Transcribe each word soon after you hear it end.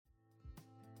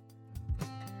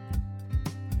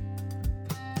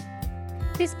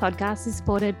This podcast is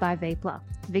supported by VPLA,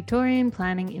 Victorian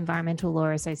Planning Environmental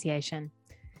Law Association.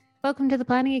 Welcome to the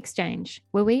Planning Exchange,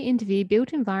 where we interview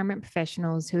built environment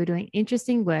professionals who are doing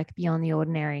interesting work beyond the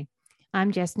ordinary.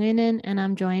 I'm Jess Noonan, and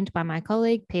I'm joined by my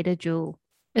colleague Peter Jewell.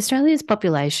 Australia's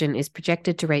population is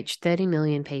projected to reach 30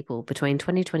 million people between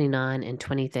 2029 and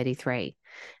 2033,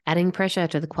 adding pressure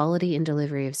to the quality and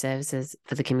delivery of services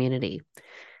for the community.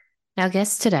 Our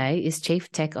guest today is Chief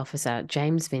Tech Officer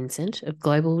James Vincent of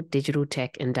global digital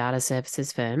tech and data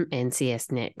services firm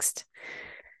NCS Next.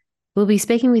 We'll be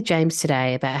speaking with James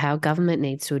today about how government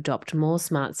needs to adopt more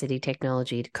smart city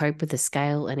technology to cope with the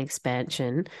scale and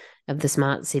expansion of the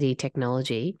smart city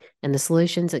technology and the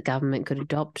solutions that government could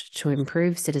adopt to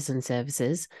improve citizen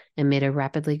services amid a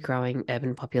rapidly growing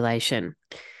urban population.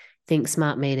 Think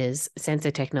smart meters,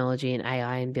 sensor technology and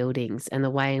AI in buildings and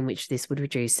the way in which this would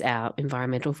reduce our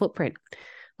environmental footprint.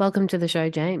 Welcome to the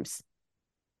show, James.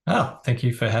 Oh, thank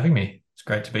you for having me. It's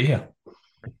great to be here.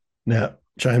 Now,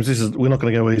 James, we're not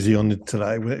going to go easy on it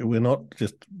today. We're not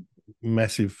just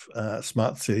massive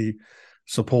smart city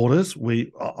supporters.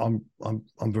 I'm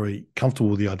very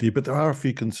comfortable with the idea, but there are a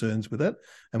few concerns with it,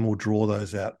 and we'll draw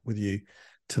those out with you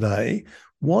today.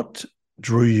 What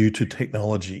drew you to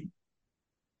technology?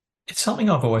 It's something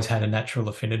I've always had a natural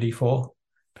affinity for,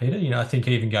 Peter. I think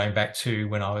even going back to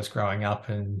when I was growing up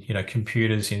and,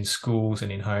 computers in schools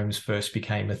and in homes first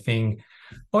became a thing,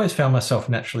 I always found myself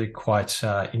naturally quite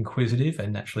inquisitive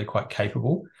and naturally quite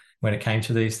capable when it came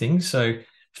to these things. So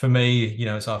for me,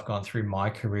 as I've gone through my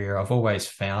career, I've always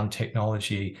found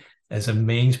technology as a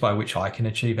means by which I can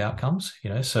achieve outcomes,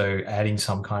 so adding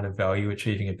some kind of value,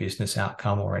 achieving a business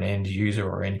outcome or an end user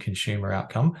or end consumer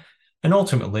outcome. And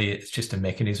ultimately, it's just a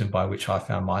mechanism by which I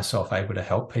found myself able to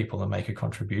help people and make a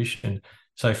contribution.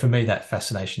 So for me, that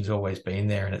fascination's always been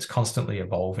there and it's constantly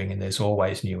evolving and there's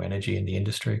always new energy in the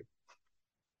industry.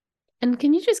 And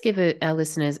can you just give our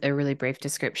listeners a really brief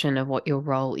description of what your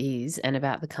role is and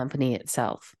about the company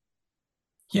itself?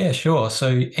 Yeah, sure.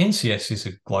 So NCS is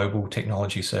a global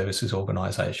technology services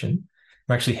organisation.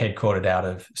 We're actually headquartered out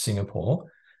of Singapore.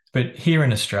 But here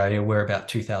in Australia, we're about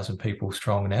 2,000 people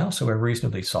strong now, so we're a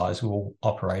reasonably sizable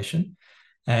operation.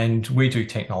 And we do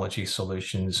technology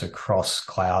solutions across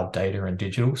cloud, data and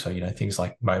digital. So, things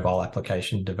like mobile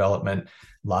application development,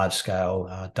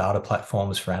 large-scale data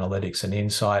platforms for analytics and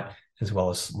insight, as well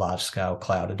as large-scale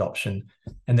cloud adoption.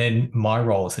 And then my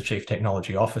role as the Chief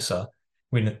Technology Officer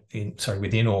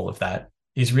within all of that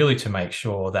is really to make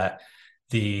sure that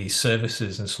the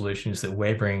services and solutions that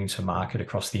we're bringing to market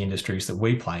across the industries that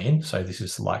we play in, so this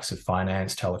is the likes of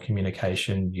finance,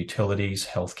 telecommunication, utilities,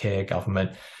 healthcare,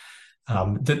 government,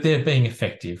 that they're being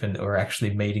effective and are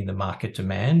actually meeting the market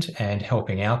demand and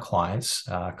helping our clients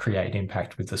create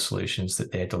impact with the solutions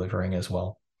that they're delivering as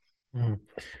well.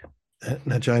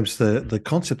 Now, James, the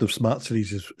concept of smart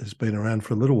cities has been around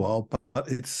for a little while, but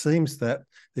it seems that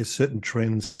there's certain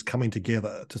trends coming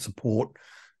together to support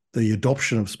the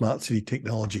adoption of smart city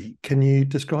technology. Can you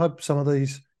describe some of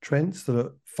these trends that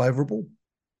are favourable?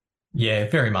 Yeah,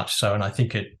 very much so. And I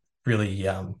think it really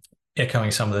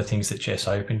echoing some of the things that Jess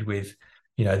opened with,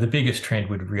 the biggest trend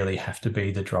would really have to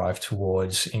be the drive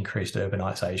towards increased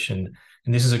urbanisation.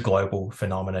 And this is a global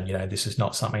phenomenon. This is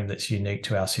not something that's unique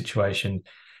to our situation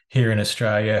here in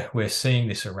Australia. We're seeing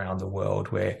this around the world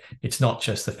where it's not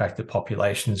just the fact that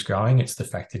population is growing, it's the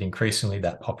fact that increasingly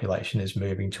that population is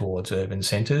moving towards urban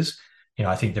centres.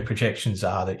 I think the projections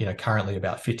are that, currently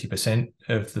about 50%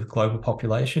 of the global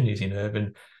population is in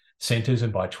urban centres,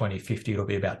 and by 2050, it'll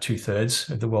be about 2/3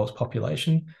 of the world's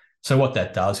population. So what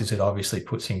that does is it obviously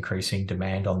puts increasing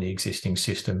demand on the existing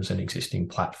systems and existing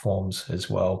platforms as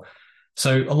well.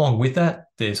 So along with that,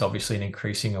 there's obviously an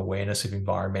increasing awareness of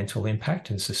environmental impact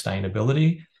and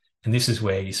sustainability. And this is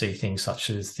where you see things such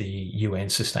as the UN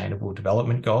Sustainable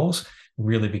Development Goals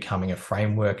really becoming a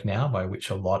framework now by which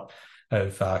a lot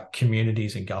of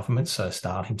communities and governments are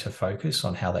starting to focus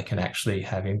on how they can actually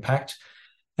have impact.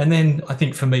 And then I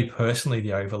think for me personally,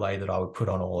 the overlay that I would put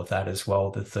on all of that as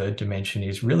well, the third dimension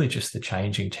is really just the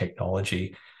changing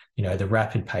technology, the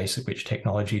rapid pace at which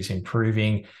technology is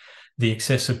improving, the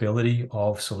accessibility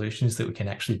of solutions that we can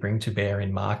actually bring to bear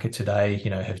in market today,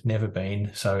 have never been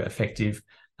so effective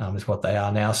as what they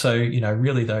are now. So,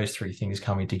 really those three things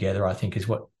coming together, I think, is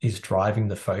what is driving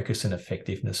the focus and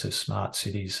effectiveness of smart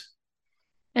cities.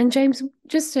 And James,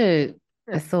 just a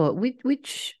thought,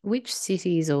 which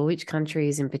cities or which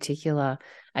countries in particular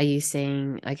are you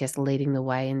seeing, I guess, leading the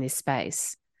way in this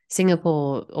space?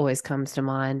 Singapore always comes to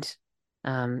mind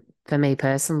for me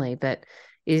personally, but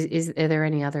are there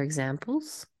any other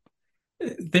examples?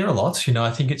 There are lots.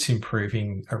 I think it's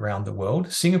improving around the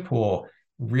world. Singapore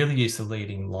really is the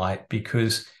leading light,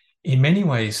 because in many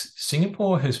ways,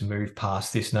 Singapore has moved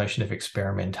past this notion of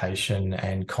experimentation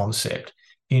and concept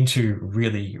into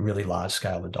really, really large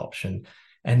scale adoption.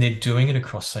 And they're doing it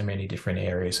across so many different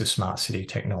areas of smart city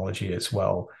technology as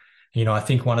well. I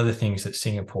think one of the things that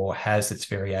Singapore has that's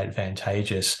very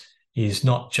advantageous is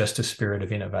not just a spirit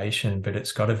of innovation, but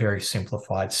it's got a very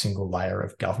simplified single layer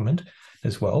of government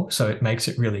as well. So it makes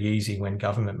it really easy when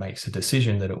government makes a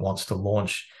decision that it wants to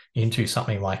launch into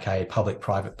something like a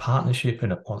public-private partnership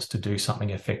and it wants to do something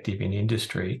effective in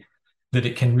industry, that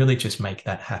it can really just make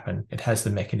that happen. It has the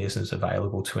mechanisms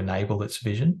available to enable its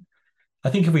vision. I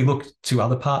think if we look to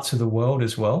other parts of the world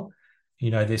as well,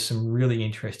 there's some really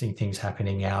interesting things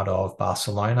happening out of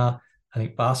Barcelona. I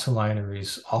think Barcelona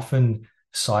is often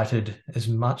cited as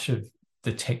much of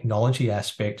the technology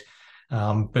aspect,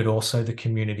 but also the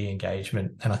community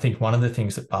engagement. And I think one of the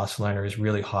things that Barcelona has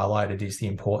really highlighted is the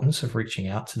importance of reaching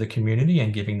out to the community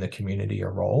and giving the community a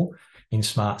role in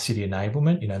smart city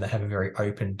enablement. They have a very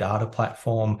open data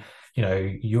platform.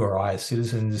 You or I as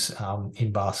citizens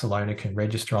in Barcelona can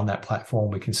register on that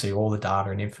platform. We can see all the data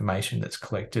and information that's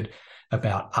collected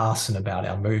about us and about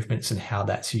our movements and how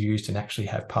that's used, and actually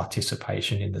have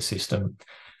participation in the system.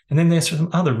 And then there's some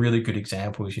other really good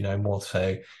examples, more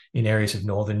so in areas of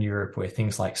Northern Europe, where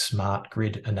things like smart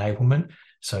grid enablement.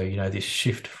 So, this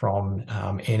shift from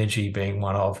energy being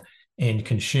one of end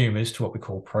consumers to what we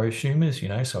call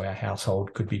prosumers, so our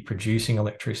household could be producing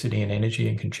electricity and energy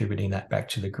and contributing that back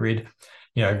to the grid.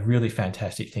 Really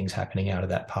fantastic things happening out of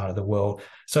that part of the world.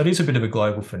 So it is a bit of a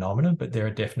global phenomenon, but there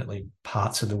are definitely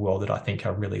parts of the world that I think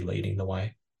are really leading the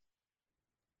way.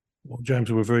 Well,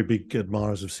 James, we're very big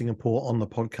admirers of Singapore on the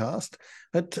podcast.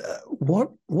 But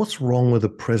what's wrong with the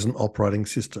present operating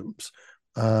systems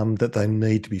that they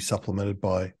need to be supplemented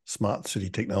by smart city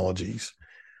technologies?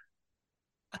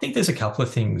 I think there's a couple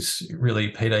of things really,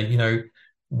 Peter.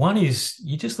 One is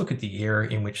you just look at the era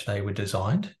in which they were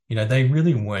designed. They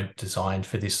really weren't designed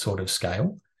for this sort of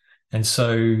scale. And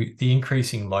so the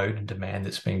increasing load and demand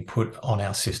that's being put on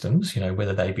our systems,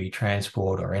 whether they be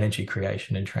transport or energy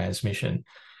creation and transmission,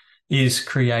 is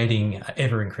creating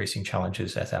ever-increasing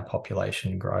challenges as our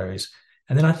population grows.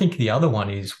 And then I think the other one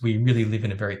is we really live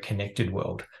in a very connected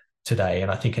world today.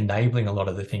 And I think enabling a lot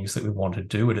of the things that we want to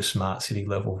do at a smart city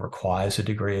level requires a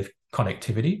degree of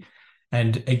connectivity.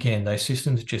 And again, those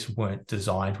systems just weren't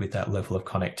designed with that level of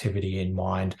connectivity in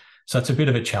mind. So it's a bit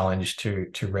of a challenge to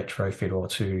retrofit or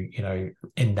to,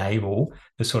 enable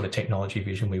the sort of technology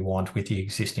vision we want with the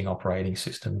existing operating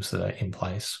systems that are in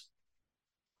place.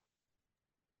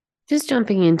 Just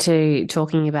jumping into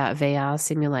talking about VR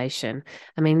simulation.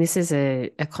 I mean, this is a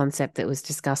concept that was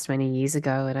discussed many years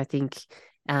ago, and I think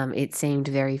it seemed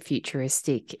very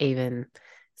futuristic even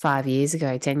 5 years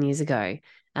ago, 10 years ago.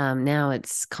 Now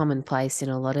it's commonplace in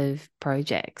a lot of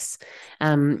projects.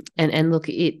 And look,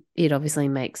 it obviously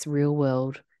makes real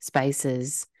world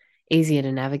spaces easier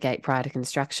to navigate prior to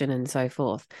construction and so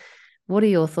forth. What are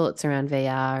your thoughts around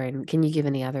VR, and can you give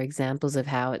any other examples of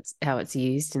how it's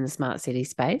used in the smart city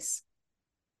space?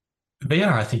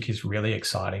 VR, I think, is really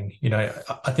exciting.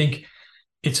 I think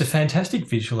it's a fantastic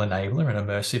visual enabler and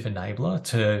immersive enabler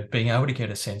to being able to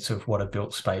get a sense of what a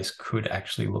built space could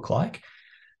actually look like.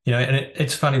 And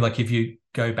it's funny, like if you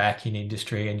go back in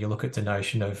industry and you look at the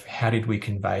notion of how did we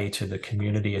convey to the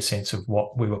community a sense of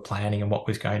what we were planning and what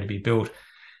was going to be built,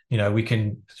 we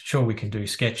can do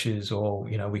sketches, or,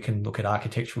 we can look at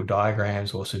architectural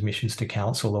diagrams or submissions to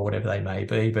council or whatever they may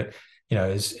be. But,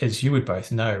 as you would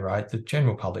both know, right, the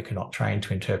general public are not trained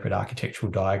to interpret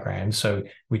architectural diagrams. So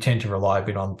we tend to rely a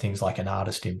bit on things like an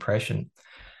artist impression.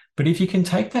 But if you can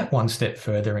take that one step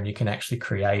further and you can actually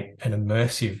create an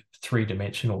immersive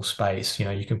three-dimensional space,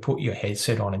 you can put your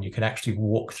headset on and you can actually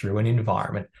walk through an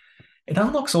environment, it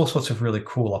unlocks all sorts of really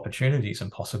cool opportunities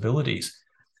and possibilities.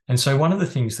 And so one of the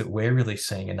things that we're really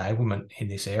seeing enablement in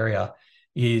this area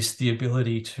is the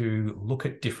ability to look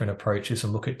at different approaches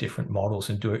and look at different models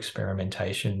and do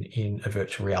experimentation in a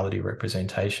virtual reality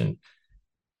representation.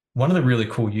 One of the really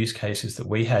cool use cases that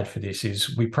we had for this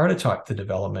is we prototyped the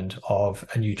development of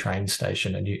a new train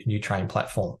station, a new train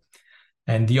platform.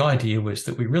 And the idea was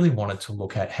that we really wanted to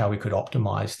look at how we could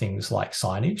optimize things like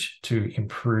signage to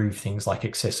improve things like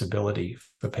accessibility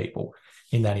for people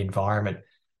in that environment.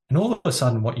 And all of a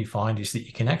sudden, what you find is that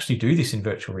you can actually do this in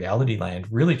virtual reality land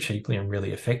really cheaply and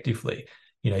really effectively.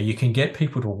 You can get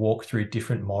people to walk through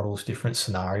different models, different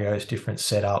scenarios, different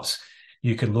setups.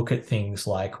 You could look at things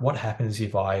like, what happens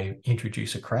if I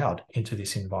introduce a crowd into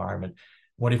this environment?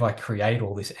 What if I create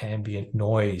all this ambient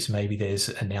noise? Maybe there's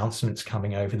announcements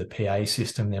coming over the PA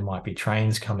system. There might be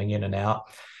trains coming in and out.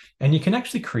 And you can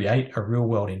actually create a real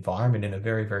world environment in a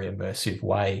very, very immersive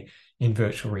way in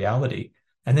virtual reality.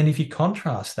 And then if you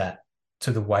contrast that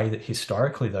to the way that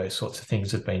historically those sorts of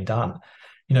things have been done,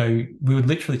 we would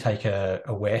literally take a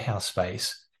warehouse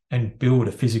space and build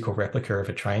a physical replica of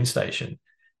a train station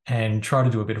and try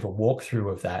to do a bit of a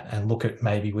walkthrough of that and look at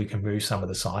maybe we can move some of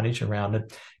the signage around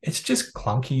it. It's just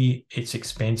clunky, it's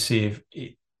expensive,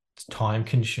 it's time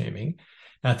consuming.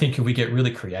 And I think if we get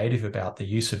really creative about the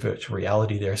use of virtual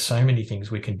reality, there are so many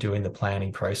things we can do in the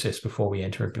planning process before we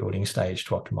enter a building stage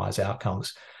to optimize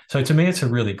outcomes. So to me, it's a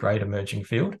really great emerging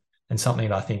field and something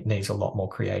that I think needs a lot more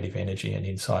creative energy and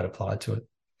insight applied to it.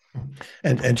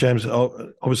 And James,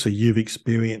 obviously you've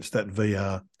experienced that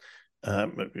VR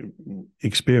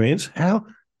experience. How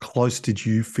close did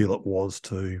you feel it was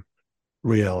to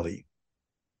reality?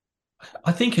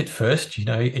 I think at first,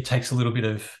 it takes a little bit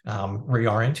of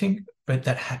reorienting, but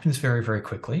that happens very, very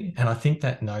quickly. And I think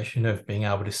that notion of being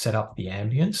able to set up the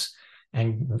ambience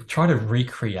and try to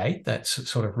recreate that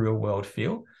sort of real world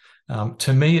feel,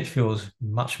 to me, it feels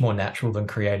much more natural than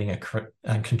creating a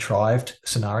contrived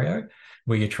scenario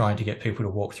where you're trying to get people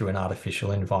to walk through an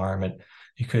artificial environment,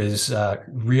 because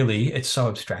really it's so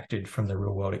abstracted from the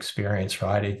real world experience,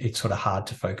 right? It's sort of hard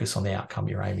to focus on the outcome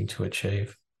you're aiming to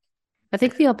achieve. I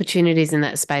think the opportunities in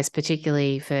that space,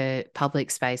 particularly for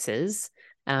public spaces,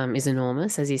 is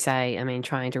enormous. As you say, I mean,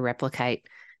 trying to replicate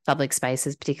public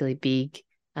spaces, particularly big,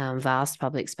 vast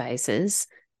public spaces,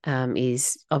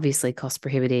 is obviously cost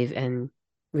prohibitive and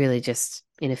really just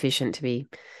inefficient to be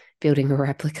building a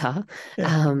replica.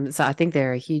 Yeah. So I think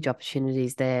there are huge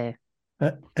opportunities there.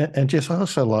 And Jess, I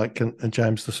also like, and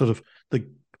James, the sort of the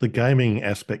gaming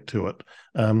aspect to it,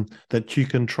 that you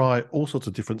can try all sorts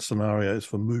of different scenarios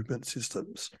for movement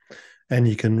systems, and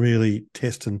you can really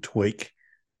test and tweak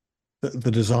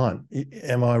the design.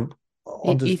 Am I?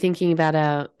 You thinking about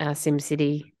our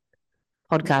SimCity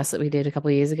podcast that we did a couple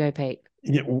of years ago, Pete?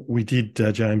 Yeah, we did,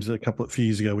 James. A few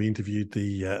years ago, we interviewed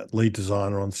the lead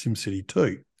designer on SimCity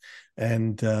 2,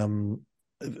 and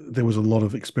there was a lot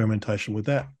of experimentation with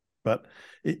that. But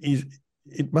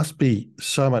it must be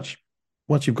so much.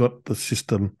 Once you've got the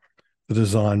system, the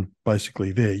design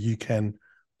basically there, you can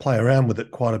play around with it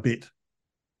quite a bit.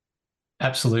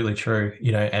 Absolutely true.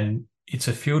 And it's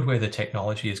a field where the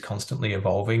technology is constantly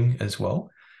evolving as well.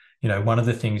 One of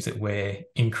the things that we're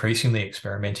increasingly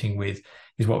experimenting with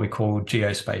is what we call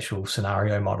geospatial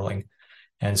scenario modeling.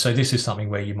 And so this is something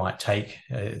where you might take,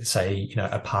 say,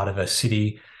 a part of a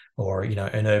city or,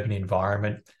 an urban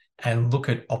environment and look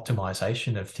at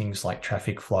optimization of things like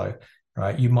traffic flow.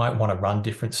 Right, you might want to run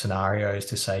different scenarios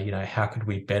to say, how could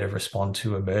we better respond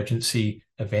to emergency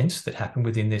events that happen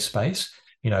within this space?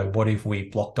 What if we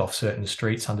blocked off certain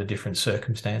streets under different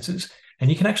circumstances? And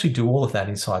you can actually do all of that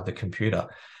inside the computer.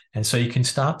 And so you can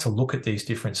start to look at these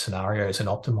different scenarios and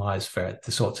optimize for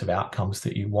the sorts of outcomes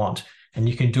that you want. And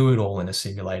you can do it all in a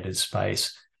simulated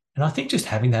space. And I think just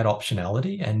having that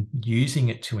optionality and using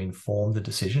it to inform the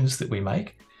decisions that we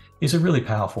make is a really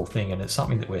powerful thing, and it's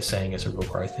something that we're seeing as a real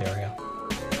growth area.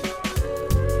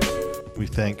 We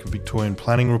thank Victorian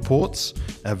Planning Reports,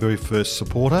 our very first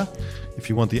supporter. If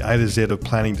you want the A to Z of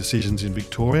planning decisions in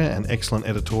Victoria and excellent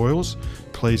editorials,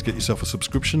 please get yourself a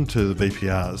subscription to the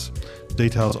VPRs.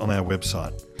 Details on our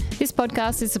website. This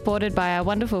podcast is supported by our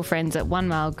wonderful friends at 1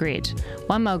 Mile Grid.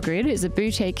 1 Mile Grid is a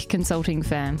boutique consulting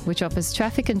firm which offers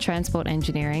traffic and transport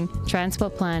engineering,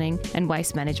 transport planning and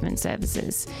waste management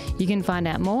services. You can find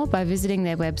out more by visiting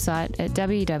their website at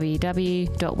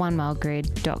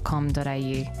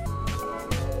www.onemilegrid.com.au.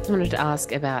 I wanted to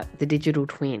ask about the digital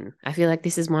twin. I feel like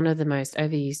this is one of the most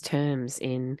overused terms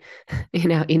in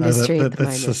our industry at the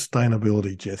moment. That's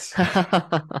sustainability, Jess.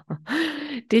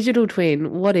 Digital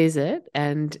twin, what is it,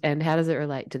 and how does it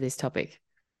relate to this topic?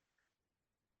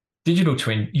 Digital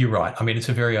twin, you're right. I mean, it's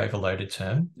a very overloaded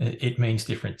term. It means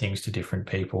different things to different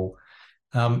people.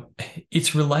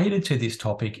 It's related to this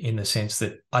topic in the sense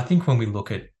that I think when we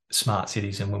look at smart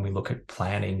cities and when we look at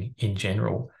planning in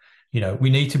general, we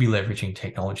need to be leveraging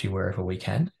technology wherever we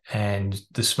can. And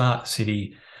the smart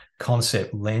city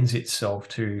concept lends itself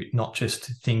to not just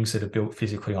things that are built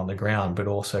physically on the ground, but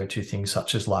also to things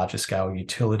such as larger scale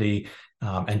utility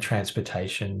and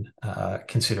transportation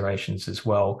considerations as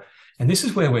well. And this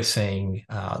is where we're seeing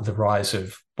the rise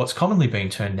of what's commonly being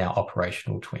termed now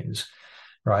operational twins,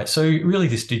 right? So really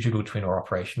this digital twin or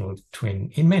operational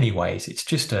twin, in many ways, it's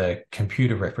just a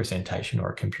computer representation or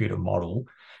a computer model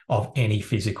of any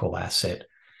physical asset,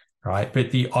 right?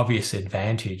 But the obvious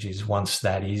advantage is once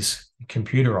that is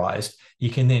computerized, you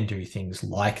can then do things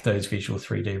like those visual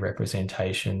 3D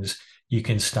representations. you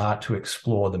can start to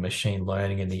explore the machine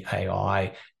learning and the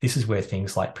AI. This is where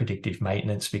things like predictive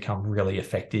maintenance become really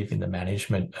effective in the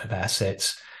management of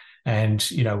assets. And,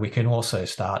 we can also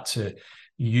start to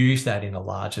use that in a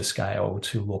larger scale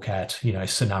to look at,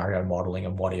 scenario modeling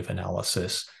and what if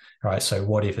analysis, right? So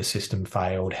what if a system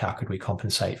failed? How could we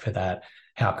compensate for that?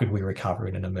 How could we recover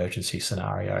in an emergency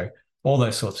scenario? All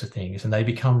those sorts of things. And they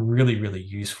become really, really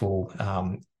useful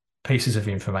pieces of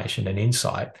information and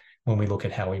insight when we look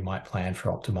at how we might plan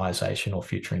for optimization or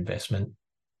future investment.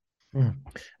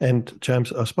 And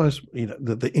James, I suppose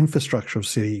the infrastructure of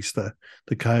cities,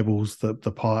 the cables, the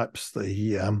pipes,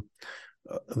 the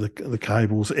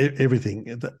cables,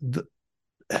 everything.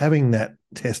 Having that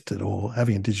tested or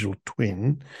having a digital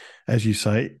twin, as you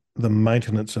say, the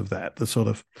maintenance of that, the sort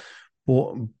of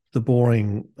the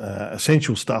boring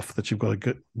essential stuff that you've got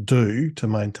to do to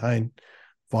maintain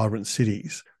vibrant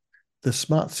cities. The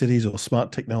smart cities or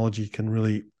smart technology can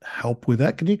really help with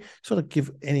that. Can you sort of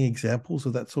give any examples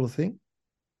of that sort of thing?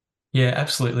 Yeah,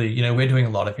 absolutely. We're doing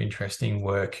a lot of interesting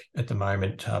work at the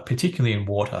moment, particularly in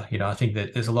water. I think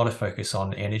that there's a lot of focus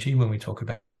on energy when we talk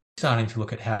about starting to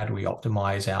look at how do we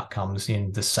optimize outcomes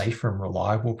in the safe and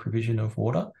reliable provision of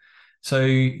water. So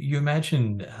you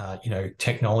imagine,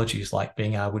 technologies like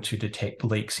being able to detect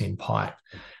leaks in pipe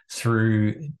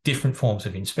through different forms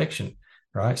of inspection.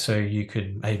 Right. So you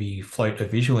could maybe float a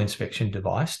visual inspection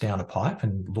device down a pipe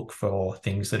and look for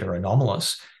things that are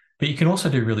anomalous. But you can also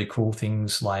do really cool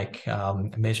things like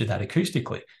measure that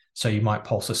acoustically. So you might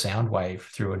pulse a sound wave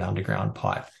through an underground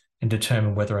pipe and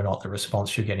determine whether or not the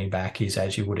response you're getting back is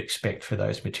as you would expect for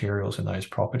those materials and those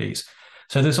properties.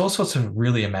 So there's all sorts of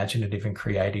really imaginative and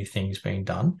creative things being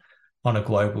done on a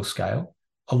global scale.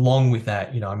 Along with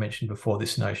that, I mentioned before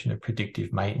this notion of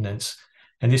predictive maintenance.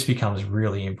 And this becomes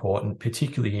really important,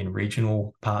 particularly in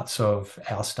regional parts of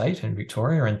our state and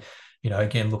Victoria. And,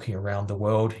 again, looking around the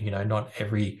world, not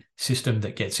every system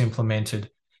that gets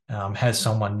implemented has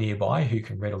someone nearby who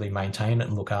can readily maintain it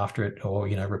and look after it or,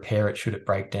 repair it should it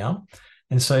break down.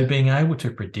 And so being able to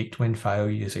predict when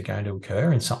failures are going to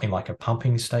occur in something like a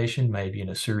pumping station, maybe in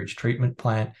a sewage treatment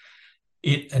plant,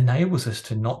 it enables us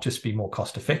to not just be more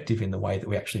cost effective in the way that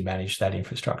we actually manage that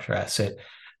infrastructure asset,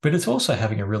 but it's also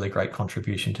having a really great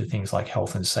contribution to things like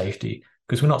health and safety,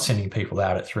 because we're not sending people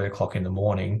out at 3 o'clock in the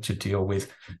morning to deal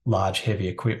with large, heavy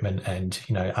equipment and,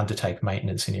 undertake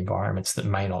maintenance in environments that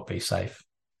may not be safe.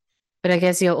 But I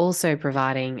guess you're also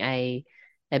providing a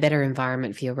better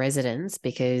environment for your residents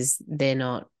because they're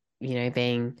not,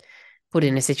 being put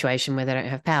in a situation where they don't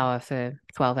have power for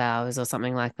 12 hours or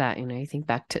something like that. You think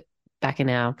back in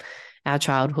our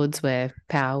childhoods where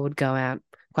power would go out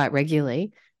quite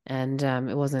regularly. And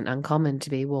it wasn't uncommon to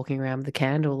be walking around with a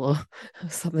candle or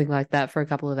something like that for a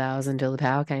couple of hours until the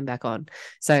power came back on.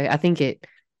 So I think it,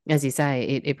 as you say,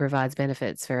 it provides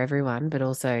benefits for everyone, but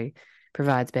also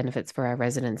provides benefits for our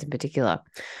residents in particular.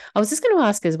 I was just going to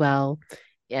ask as well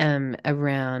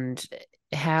around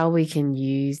how we can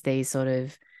use these sort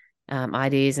of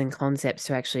ideas and concepts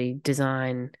to actually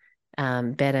design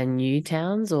better new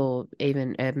towns or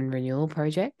even urban renewal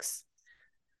projects.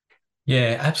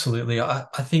 Yeah, absolutely. I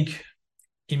think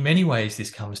in many ways, this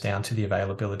comes down to the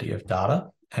availability of data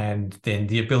and then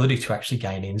the ability to actually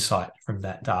gain insight from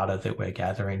that data that we're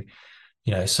gathering.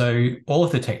 So all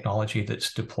of the technology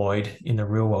that's deployed in the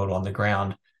real world on the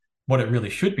ground, what it really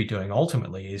should be doing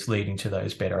ultimately is leading to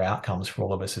those better outcomes for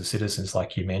all of us as citizens,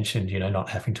 like you mentioned, not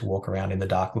having to walk around in the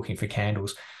dark looking for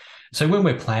candles. So when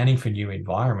we're planning for new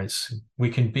environments, we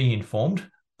can be informed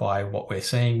by what we're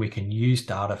seeing. We can use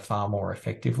data far more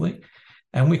effectively.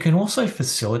 And we can also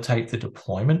facilitate the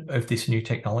deployment of this new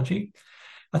technology.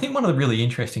 I think one of the really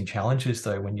interesting challenges,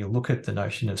 though, when you look at the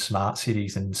notion of smart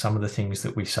cities and some of the things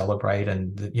that we celebrate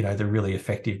and the really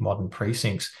effective modern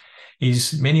precincts,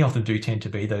 is many of them do tend to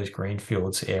be those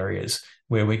greenfields areas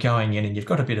where we're going in and you've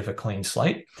got a bit of a clean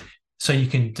slate. So you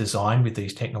can design with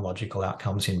these technological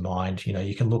outcomes in mind.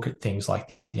 You can look at things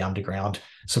like the underground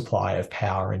supply of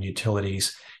power and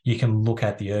utilities. You can look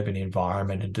at the urban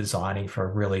environment and designing for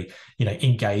a really,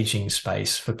 engaging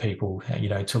space for people,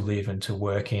 to live and to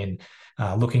work in,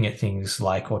 looking at things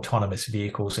like autonomous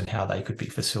vehicles and how they could be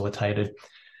facilitated.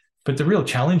 But the real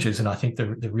challenges, and I think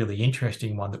the really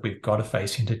interesting one that we've got to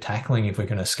face into tackling if we're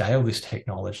going to scale this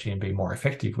technology and be more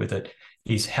effective with it,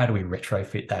 is how do we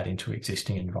retrofit that into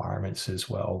existing environments as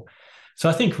well? So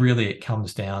I think really it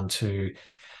comes down to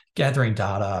gathering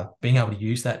data, being able to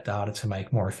use that data to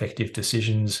make more effective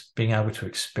decisions, being able to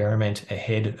experiment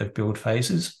ahead of build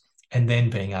phases, and then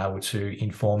being able to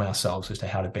inform ourselves as to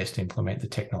how to best implement the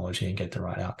technology and get the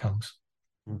right outcomes.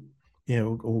 Yeah,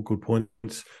 all good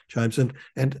points, James.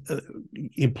 And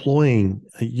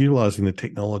utilising the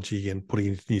technology and putting it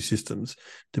into new systems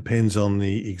depends on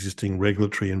the existing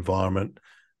regulatory environment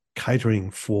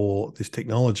catering for this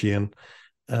technology. And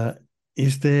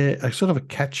is there a sort of a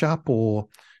catch up, or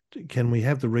can we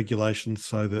have the regulations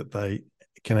so that they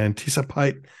can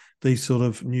anticipate these sort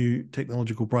of new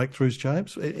technological breakthroughs,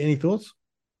 James? Any thoughts?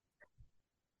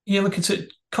 Yeah, look, it's a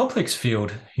complex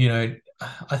field.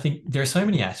 I think there are so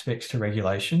many aspects to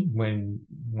regulation when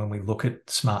we look at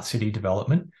smart city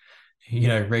development.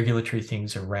 Regulatory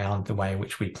things around the way in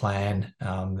which we plan,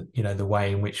 the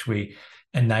way in which we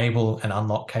enable and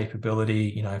unlock capability.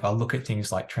 If I look at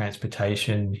things like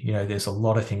transportation, there's a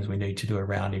lot of things we need to do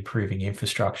around improving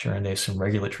infrastructure, and there's some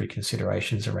regulatory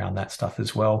considerations around that stuff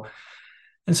as well.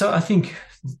 And so I think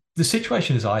the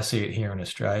situation as I see it here in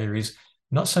Australia is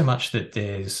not so much that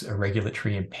there's a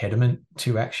regulatory impediment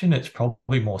to action. It's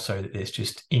probably more so that there's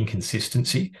just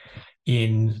inconsistency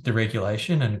in the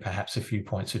regulation and perhaps a few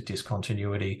points of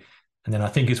discontinuity. And then I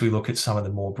think as we look at some of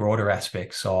the more broader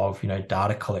aspects of,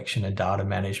 data collection and data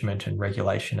management and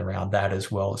regulation around that, as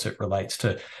well as it relates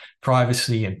to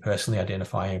privacy and personally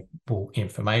identifiable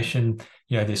information,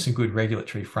 there's some good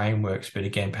regulatory frameworks, but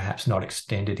again, perhaps not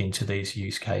extended into these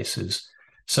use cases.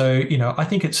 So, I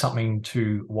think it's something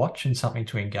to watch and something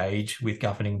to engage with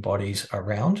governing bodies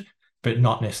around, but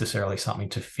not necessarily something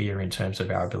to fear in terms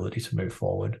of our ability to move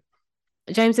forward.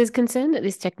 James, there's concern that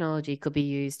this technology could be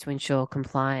used to ensure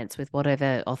compliance with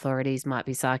whatever authorities might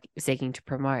be seeking to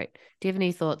promote. Do you have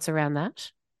any thoughts around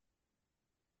that?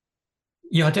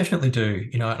 Yeah, I definitely do.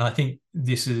 And I think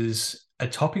this is a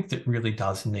topic that really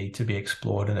does need to be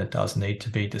explored, and it does need to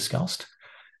be discussed.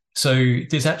 So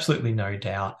there's absolutely no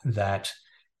doubt that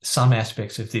some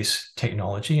aspects of this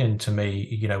technology, and to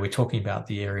me, we're talking about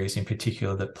the areas in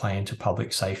particular that play into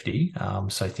public safety.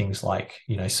 So things like,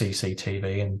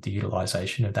 CCTV and the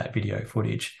utilisation of that video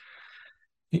footage.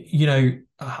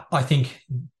 I think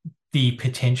the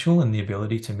potential and the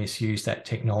ability to misuse that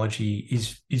technology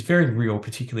is very real,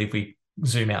 particularly if we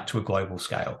zoom out to a global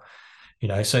scale.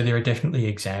 So there are definitely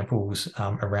examples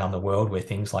around the world where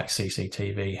things like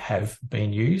CCTV have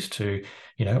been used to,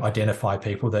 identify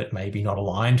people that may be not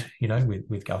aligned,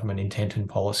 with government intent and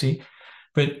policy.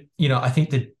 But, I think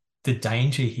that the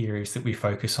danger here is that we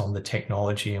focus on the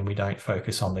technology and we don't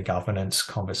focus on the governance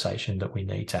conversation that we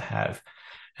need to have.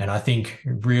 And I think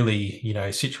really,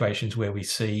 situations where we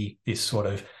see this sort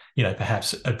of,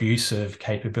 perhaps abuse of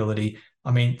capability,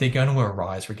 they're going to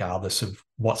arise regardless of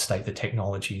what state the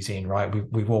technology is in, right?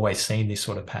 We've always seen this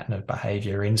sort of pattern of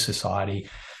behavior in society,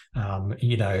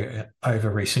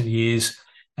 over recent years.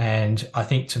 And I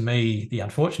think, to me, the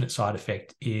unfortunate side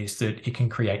effect is that it can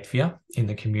create fear in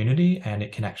the community and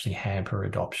it can actually hamper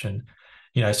adoption.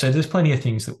 So there's plenty of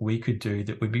things that we could do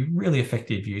that would be really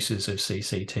effective uses of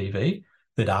CCTV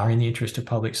that are in the interest of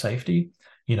public safety.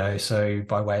 So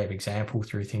by way of example,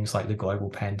 through things like the global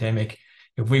pandemic,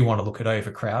 if we want to look at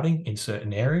overcrowding in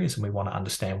certain areas and we want to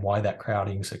understand why that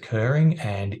crowding is occurring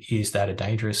and is that a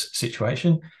dangerous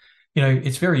situation,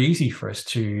 it's very easy for us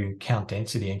to count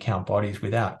density and count bodies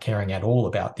without caring at all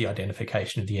about the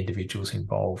identification of the individuals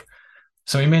involved.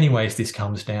 So in many ways, this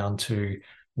comes down to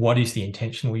what is the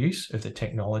intentional use of the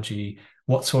technology,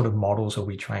 what sort of models are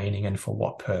we training and for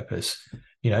what purpose?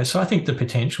 So I think the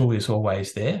potential is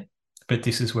always there, but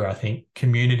this is where I think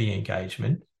community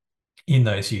engagement in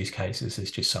those use cases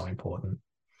is just so important.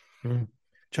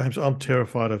 James, I'm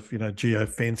terrified of,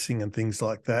 geofencing and things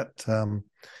like that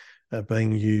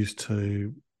being used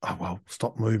to,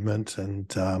 stop movement and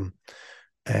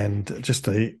just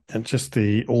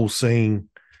the all-seeing.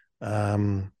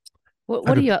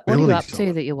 What are you up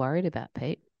to that you're worried about,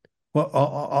 Pete?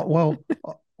 Well,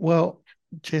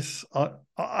 Jess,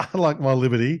 I like my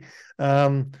liberty,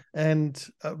 but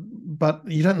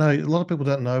you don't know. A lot of people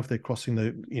don't know if they're crossing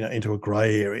into a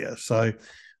grey area. So,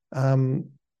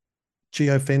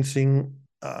 geofencing.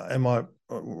 Am I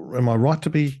right to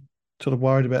be sort of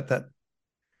worried about that,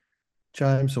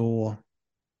 James, or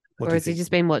has he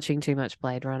just been watching too much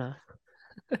Blade Runner?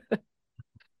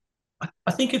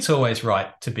 I think it's always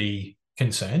right to be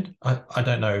concerned. I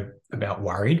don't know about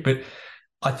worried, but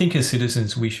I think as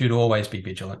citizens, we should always be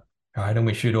vigilant, right? And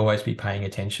we should always be paying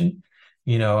attention.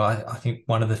 I think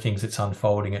one of the things that's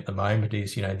unfolding at the moment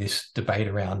is, this debate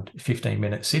around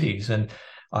 15-minute cities. And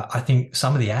I think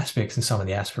some of the aspects and some of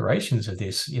the aspirations of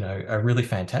this, are really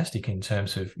fantastic in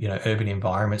terms of, urban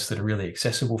environments that are really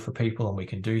accessible for people, and we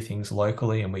can do things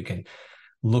locally and we can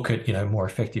look at, more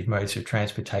effective modes of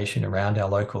transportation around our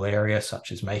local area,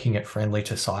 such as making it friendly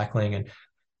to cycling and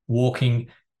walking.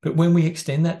 But when we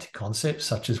extend that to concepts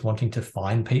such as wanting to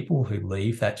find people who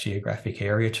leave that geographic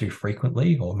area too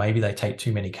frequently, or maybe they take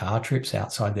too many car trips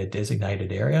outside their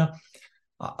designated area,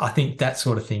 I think that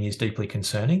sort of thing is deeply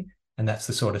concerning. And that's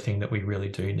the sort of thing that we really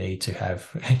do need to have,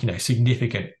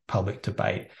 significant public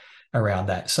debate around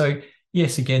that. So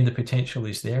yes, again, the potential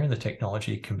is there and the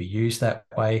technology can be used that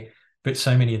way. But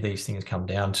so many of these things come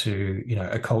down to,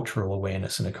 a cultural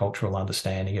awareness and a cultural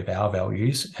understanding of our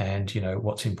values and,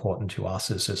 what's important to us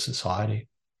as a society.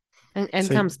 And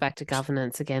comes back to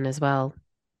governance again as well.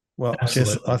 Well,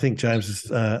 Jess, I think James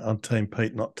is on Team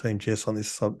Pete, not Team Jess on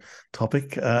this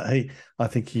topic. I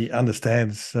think he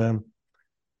understands that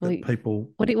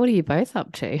people. What are you both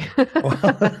up to?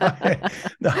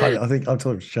 No, I think I'm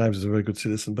talking. James is a very good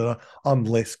citizen, but I'm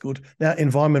less good. Now,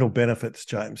 environmental benefits,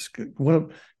 James.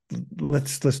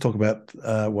 Let's talk about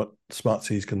what smart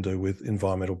cities can do with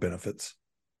environmental benefits.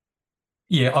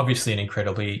 Yeah, obviously an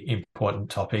incredibly important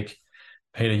topic,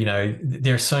 Peter.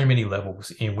 There are so many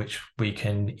levels in which we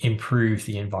can improve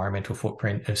the environmental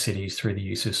footprint of cities through the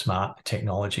use of smart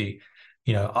technology.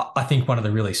 I think one of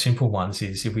the really simple ones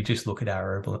is if we just look at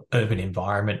our urban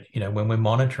environment, when we're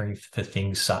monitoring for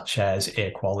things such as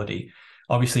air quality,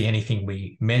 obviously anything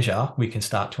we measure, we can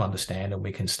start to understand and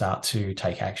we can start to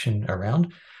take action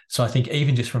around. So I think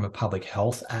even just from a public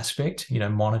health aspect,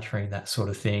 monitoring that sort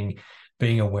of thing,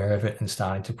 being aware of it and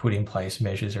starting to put in place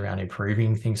measures around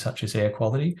improving things such as air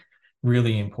quality,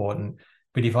 really important.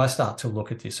 But if I start to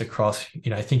look at this across,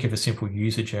 think of a simple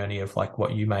user journey of like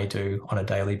what you may do on a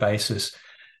daily basis,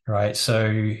 right? So,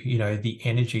 the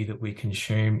energy that we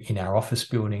consume in our office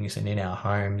buildings and in our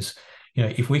homes,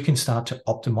 if we can start to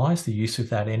optimize the use of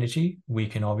that energy, we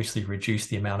can obviously reduce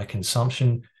the amount of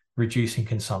consumption. Reducing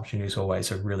consumption is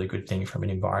always a really good thing from an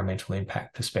environmental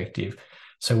impact perspective.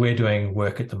 So we're doing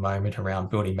work at the moment around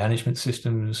building management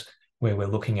systems, where we're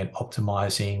looking at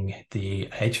optimizing the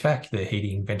HVAC, the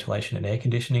heating, ventilation, and air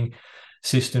conditioning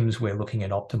systems. We're looking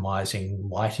at optimizing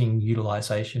lighting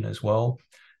utilization as well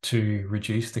to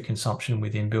reduce the consumption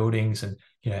within buildings. And,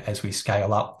 as we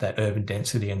scale up that urban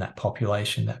density and that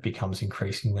population, that becomes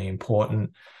increasingly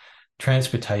important.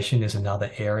 Transportation is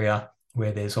another area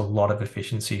where there's a lot of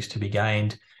efficiencies to be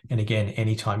gained. And again,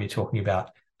 anytime you're talking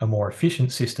about a more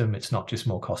efficient system, it's not just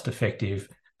more cost effective,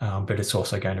 but it's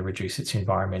also going to reduce its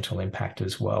environmental impact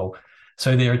as well.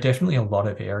 So there are definitely a lot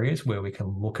of areas where we can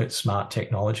look at smart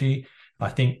technology. I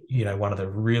think, one of the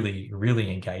really,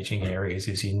 really engaging areas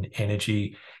is in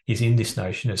energy, is in this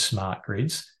notion of smart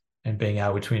grids and being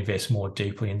able to invest more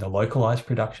deeply in the localized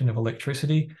production of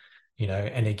electricity.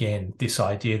 And again, this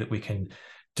idea that we can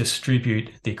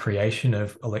distribute the creation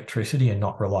of electricity and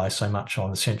not rely so much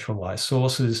on centralized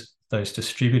sources. Those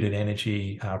distributed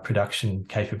energy production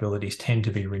capabilities tend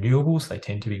to be renewables. They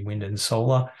tend to be wind and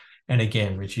solar. And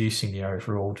again, reducing the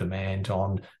overall demand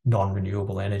on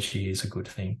non-renewable energy is a good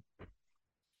thing.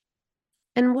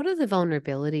 And what are the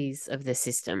vulnerabilities of the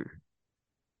system?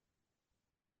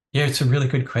 Yeah, it's a really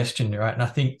good question, right? And I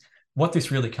think what this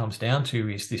really comes down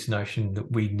to is this notion that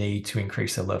we need to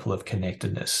increase the level of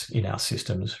connectedness in our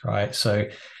systems, right? So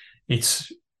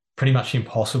it's pretty much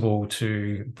impossible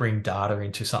to bring data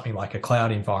into something like a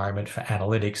cloud environment for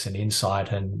analytics and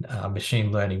insight and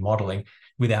machine learning modeling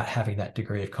without having that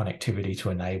degree of connectivity to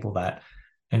enable that.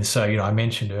 And so, I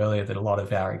mentioned earlier that a lot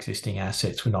of our existing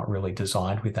assets were not really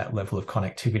designed with that level of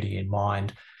connectivity in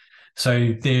mind.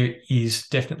 So there is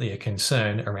definitely a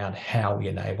concern around how we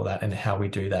enable that and how we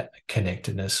do that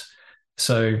connectedness.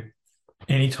 So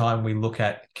anytime we look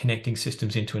at connecting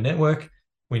systems into a network,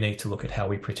 we need to look at how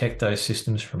we protect those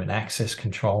systems from an access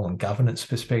control and governance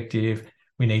perspective.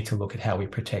 We need to look at how we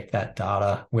protect that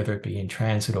data, whether it be in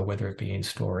transit or whether it be in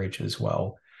storage as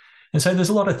well. And so there's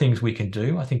a lot of ththings we can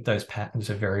do. I think those patterns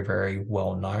are very, very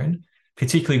well known,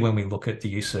 particularly when we look at the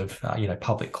use of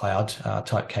public cloud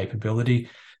type capability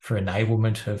for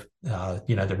enablement of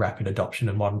the rapid adoption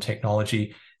of modern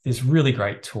technology. There's really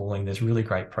great tooling, there's really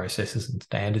great processes and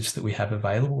standards that we have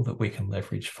available that we can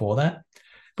leverage for that.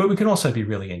 But we can also be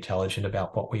really intelligent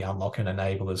about what we unlock and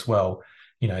enable as well.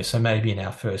 So maybe in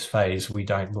our first phase, we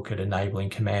don't look at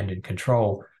enabling command and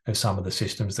control of some of the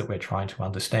systems that we're trying to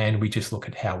understand. We just look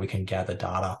at how we can gather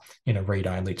data in a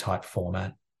read-only type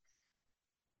format.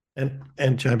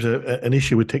 And James, an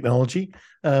issue with technology,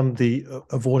 the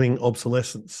avoiding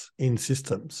obsolescence in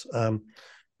systems.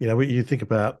 You think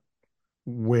about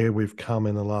where we've come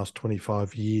in the last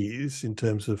 25 years in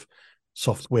terms of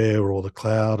software or the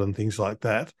cloud and things like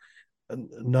that. And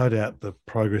no doubt the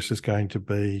progress is going to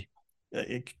be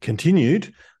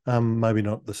continued, maybe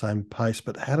not at the same pace,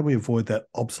 but how do we avoid that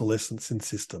obsolescence in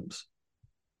systems?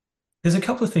 There's a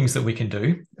couple of things that we can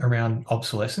do around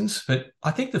obsolescence, but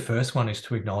I think the first one is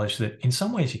to acknowledge that in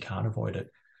some ways you can't avoid it,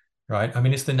 right? I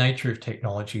mean, it's the nature of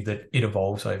technology that it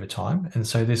evolves over time. And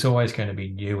so there's always going to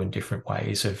be new and different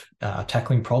ways of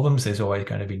tackling problems. There's always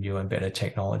going to be new and better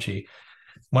technology.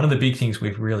 One of the big things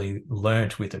we've really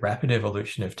learned with the rapid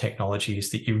evolution of technology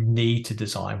is that you need to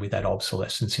design with that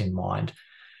obsolescence in mind.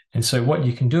 And so what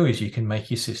you can do is you can make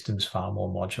your systems far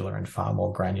more modular and far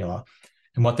more granular.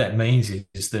 And what that means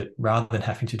is that rather than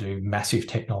having to do massive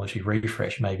technology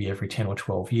refresh, maybe every 10 or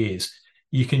 12 years,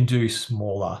 you can do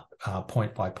smaller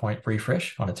point-by-point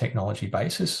refresh on a technology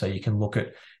basis. So you can look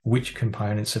at which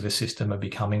components of a system are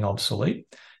becoming obsolete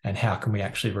and how can we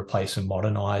actually replace and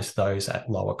modernize those at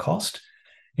lower cost.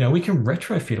 You know, we can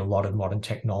retrofit a lot of modern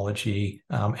technology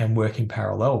and work in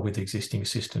parallel with existing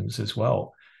systems as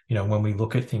well. You know, when we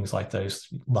look at things like those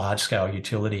large-scale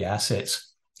utility assets,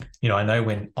 you know, I know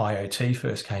when IoT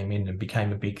first came in and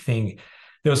became a big thing,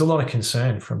 there was a lot of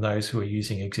concern from those who are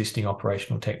using existing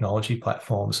operational technology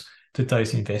platforms that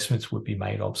those investments would be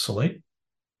made obsolete.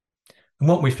 And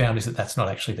what we found is that that's not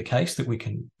actually the case, that we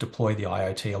can deploy the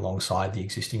IoT alongside the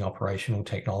existing operational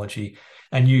technology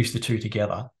and use the two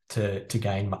together to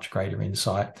gain much greater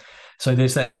insight. So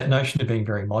there's that notion of being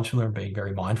very modular and being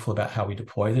very mindful about how we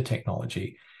deploy the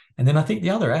technology. And then I think the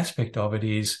other aspect of it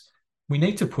is we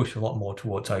need to push a lot more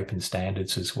towards open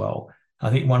standards as well. I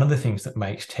think one of the things that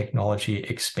makes technology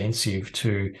expensive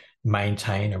to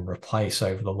maintain and replace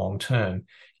over the long term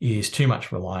is too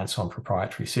much reliance on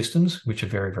proprietary systems, which are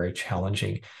very, very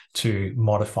challenging to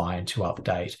modify and to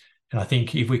update. And I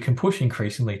think if we can push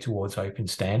increasingly towards open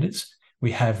standards,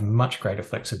 we have much greater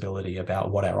flexibility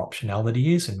about what our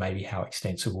optionality is and maybe how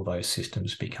extensible those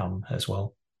systems become as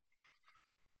well.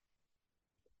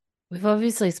 We've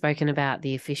obviously spoken about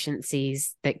the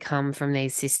efficiencies that come from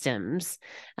these systems,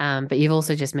 but you've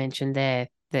also just mentioned there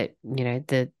that, you know,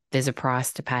 there's a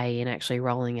price to pay in actually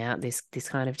rolling out this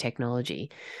kind of technology.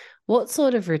 What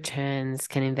sort of returns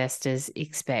can investors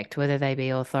expect, whether they be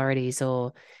authorities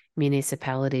or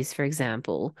municipalities, for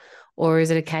example? Or is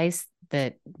it a case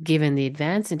that, given the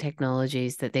advance in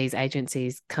technologies, that these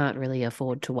agencies can't really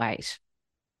afford to wait?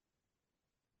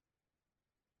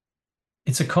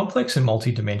 It's a complex and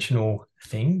multidimensional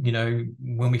thing. You know,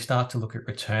 when we start to look at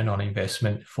return on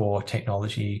investment for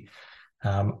technology,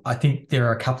 I think there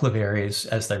are a couple of areas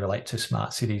as they relate to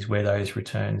smart cities where those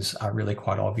returns are really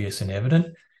quite obvious and evident.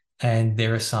 And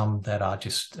there are some that are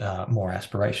just more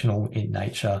aspirational in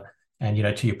nature. And, you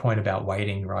know, to your point about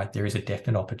waiting, right, there is a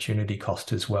definite opportunity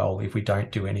cost as well. If we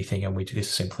don't do anything and we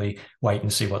just simply wait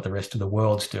and see what the rest of the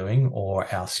world's doing, or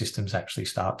our systems actually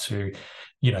start to,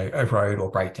 you know, erode or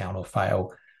break down or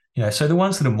fail. You know, so the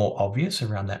ones that are more obvious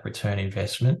around that return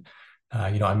investment,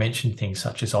 you know, I mentioned things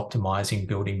such as optimizing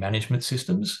building management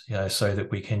systems, so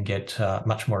that we can get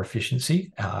much more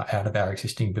efficiency out of our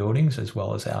existing buildings, as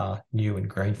well as our new and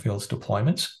greenfields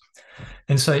deployments.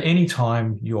 And so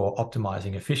anytime you're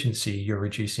optimizing efficiency, you're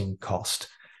reducing cost,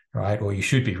 right? Or you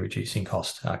should be reducing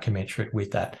cost commensurate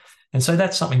with that. And so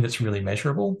that's something that's really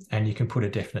measurable, and you can put a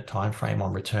definite time frame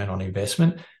on return on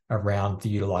investment around the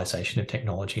utilization of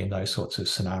technology in those sorts of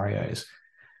scenarios.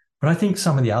 But I think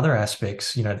some of the other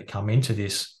aspects, you know, that come into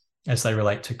this as they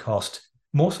relate to cost,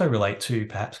 more so relate to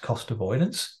perhaps cost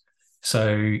avoidance.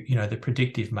 So, you know, the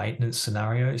predictive maintenance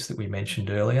scenarios that we mentioned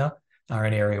earlier are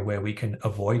an area where we can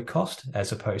avoid cost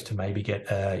as opposed to maybe get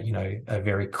a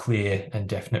very clear and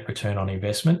definite return on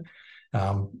investment.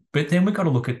 But then we've got to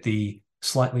look at the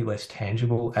slightly less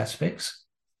tangible aspects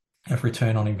of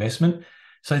return on investment.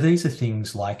 So these are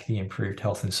things like the improved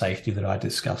health and safety that I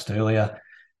discussed earlier,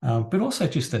 but also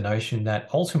just the notion that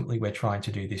ultimately we're trying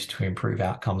to do this to improve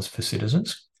outcomes for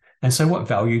citizens. And so what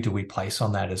value do we place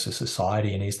on that as a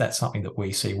society? And is that something that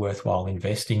we see worthwhile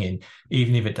investing in,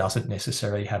 even if it doesn't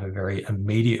necessarily have a very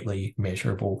immediately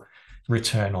measurable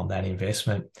return on that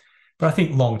investment? But I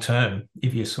think long term,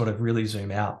 if you sort of really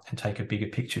zoom out and take a bigger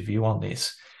picture view on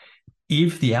this,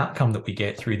 if the outcome that we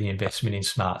get through the investment in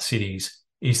smart cities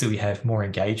is that we have more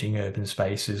engaging urban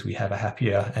spaces, we have a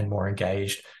happier and more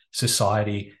engaged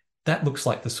society, that looks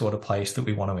like the sort of place that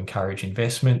we want to encourage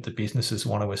investment, the businesses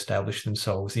want to establish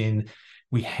themselves in.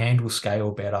 We handle scale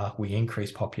better, we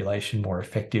increase population more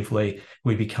effectively,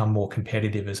 we become more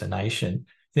competitive as a nation.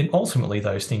 Then ultimately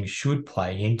those things should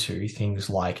play into things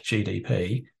like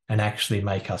GDP and actually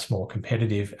make us more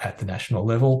competitive at the national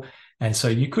level. And so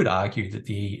you could argue that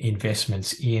the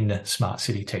investments in smart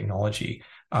city technology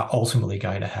are ultimately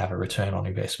going to have a return on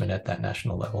investment at that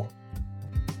national level.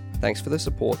 Thanks for the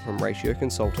support from Ratio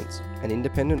Consultants, an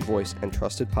independent voice and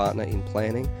trusted partner in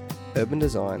planning, urban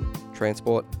design,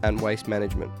 transport and waste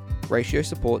management. Ratio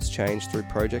supports change through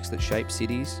projects that shape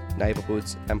cities,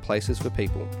 neighbourhoods and places for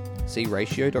people. See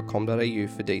ratio.com.au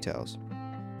for details.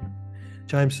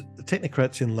 James, the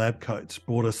technocrats in lab coats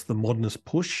brought us the modernist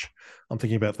push. I'm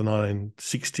thinking about the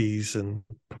 1960s and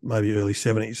maybe early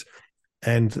 70s.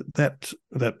 And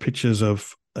that pictures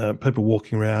of people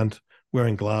walking around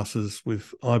wearing glasses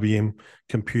with IBM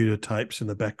computer tapes in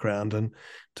the background and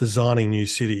designing new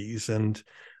cities. And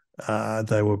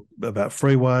they were about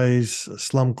freeways,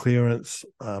 slum clearance,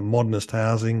 modernist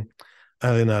housing,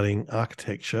 alienating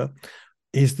architecture.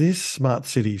 Is this smart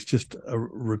cities just a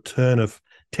return of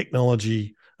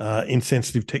technology,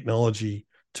 insensitive technology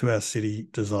to our city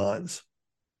designs?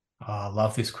 Oh, I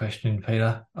love this question,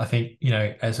 Peter. I think,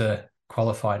 as a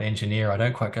qualified engineer, I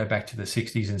don't quite go back to the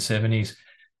 60s and 70s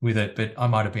with it, but I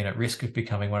might have been at risk of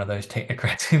becoming one of those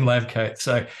technocrats in lab coats.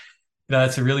 So,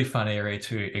 it's a really fun area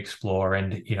to explore.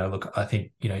 And, look, I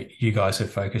think, you guys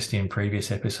have focused in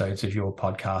previous episodes of your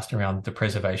podcast around the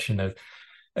preservation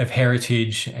of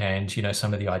heritage and,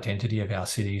 some of the identity of our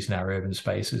cities and our urban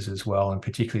spaces as well. And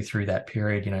particularly through that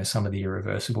period, some of the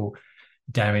irreversible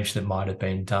damage that might have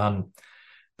been done.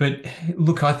 But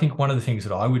look, I think one of the things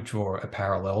that I would draw a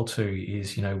parallel to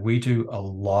is, we do a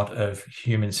lot of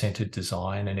human-centered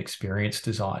design and experience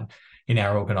design in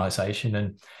our organization.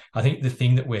 And I think the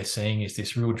thing that we're seeing is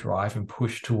this real drive and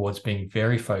push towards being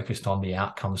very focused on the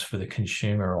outcomes for the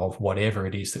consumer of whatever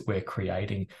it is that we're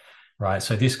creating, right?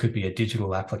 So this could be a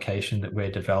digital application that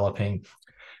we're developing.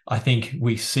 I think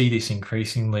we see this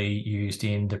increasingly used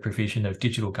in the provision of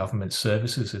digital government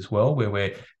services as well, where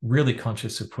we're really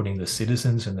conscious of putting the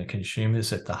citizens and the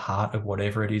consumers at the heart of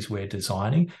whatever it is we're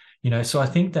designing. So I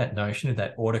think that notion of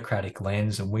that autocratic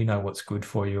lens and we know what's good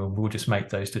for you and we'll just make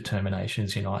those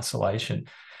determinations in isolation,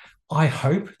 I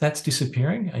hope that's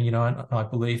disappearing, and I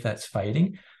believe that's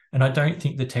fading. And I don't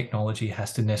think the technology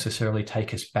has to necessarily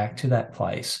take us back to that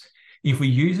place if we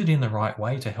use it in the right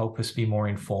way to help us be more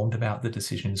informed about the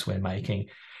decisions we're making.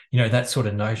 That sort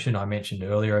of notion I mentioned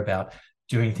earlier about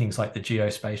doing things like the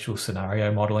geospatial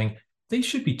scenario modeling, these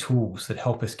should be tools that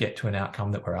help us get to an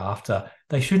outcome that we're after.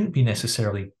 They shouldn't be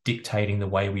necessarily dictating the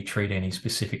way we treat any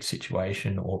specific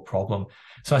situation or problem.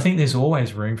 So I think there's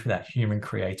always room for that human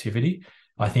creativity.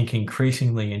 I think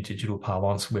increasingly in digital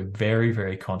parlance, we're very,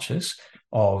 very conscious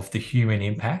of the human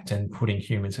impact and putting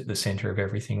humans at the center of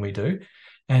everything we do.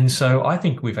 And so I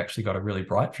think we've actually got a really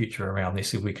bright future around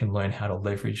this if we can learn how to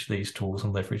leverage these tools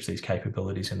and leverage these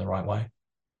capabilities in the right way.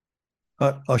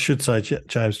 I should say,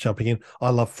 James, jumping in, I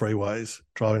love freeways,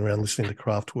 driving around listening to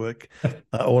Kraftwerk,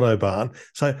 Autobahn.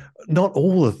 So not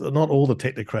all the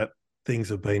technocrat things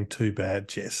have been too bad,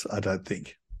 Jess, I don't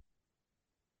think.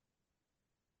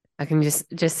 I can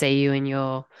just see you in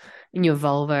your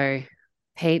Volvo,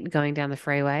 Pete, going down the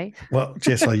freeway. Well,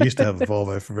 Jess, I used to have a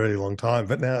Volvo for a very long time,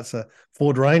 but now it's a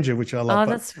Ford Ranger, which I love.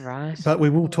 Oh, that's right. But we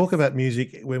will talk about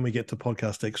music when we get to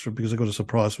Podcast Extra because I've got a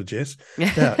surprise for Jess.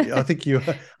 Now, I think you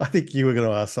were going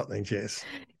to ask something, Jess.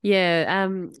 Yeah,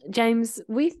 James,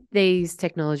 with these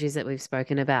technologies that we've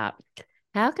spoken about,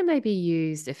 how can they be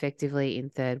used effectively in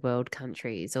third world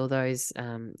countries or those,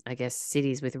 I guess,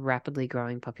 cities with rapidly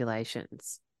growing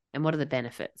populations? And what are the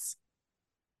benefits?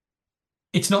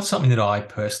 It's not something that I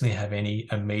personally have any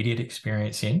immediate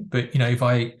experience in, but if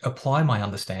I apply my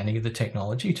understanding of the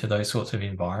technology to those sorts of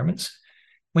environments,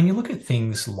 when you look at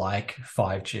things like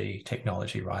 5G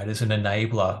technology, right, as an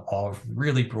enabler of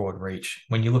really broad reach,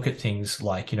 when you look at things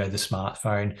like, the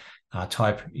smartphone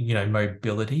type,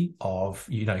 mobility of,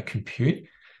 compute,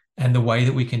 and the way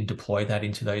that we can deploy that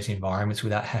into those environments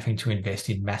without having to invest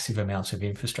in massive amounts of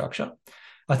infrastructure,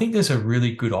 I think there's a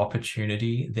really good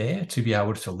opportunity there to be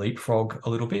able to leapfrog a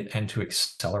little bit and to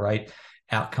accelerate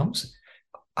outcomes.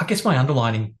 I guess my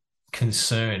underlying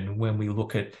concern when we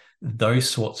look at those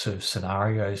sorts of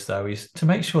scenarios, though, is to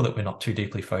make sure that we're not too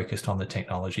deeply focused on the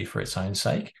technology for its own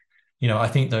sake. I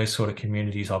think those sort of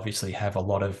communities obviously have a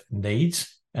lot of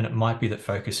needs, and it might be that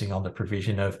focusing on the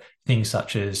provision of things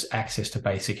such as access to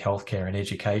basic healthcare and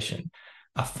education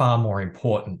are far more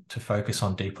important to focus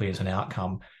on deeply as an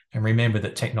outcome. And remember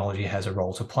that technology has a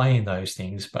role to play in those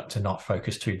things, but to not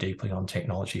focus too deeply on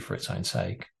technology for its own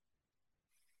sake.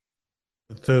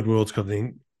 The third world's got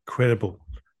an incredible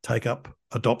take-up,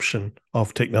 adoption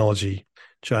of technology,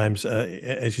 James.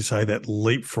 As you say, that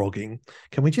leapfrogging.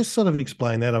 Can we just sort of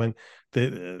explain that? I mean,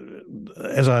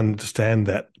 as I understand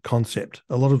that concept,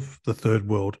 a lot of the third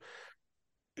world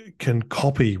can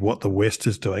copy what the West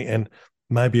is doing and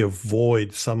maybe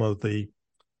avoid some of the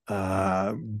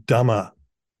dumber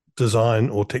design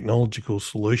or technological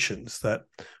solutions that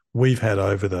we've had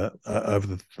over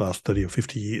the last 30 or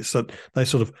 50 years. So they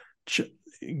sort of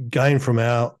gain from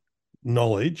our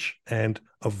knowledge and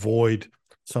avoid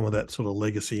some of that sort of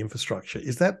legacy infrastructure.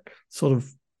 Is that sort of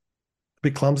a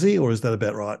bit clumsy, or is that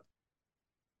about right?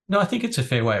 No, I think it's a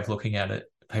fair way of looking at it,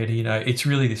 Peter. It's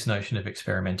really this notion of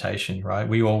experimentation, right?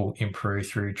 We all improve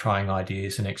through trying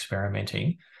ideas and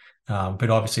experimenting. But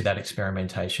obviously that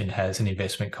experimentation has an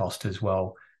investment cost as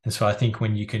well. And so I think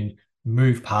when you can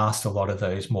move past a lot of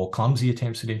those more clumsy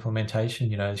attempts at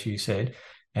implementation, as you said,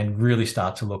 and really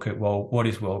start to look at, well, what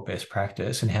is world best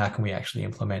practice and how can we actually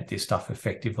implement this stuff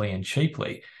effectively and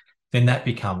cheaply, then that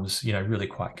becomes, really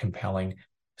quite compelling.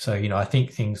 So, I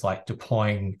think things like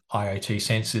deploying IoT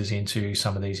sensors into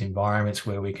some of these environments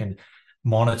where we can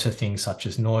monitor things such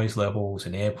as noise levels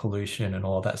and air pollution and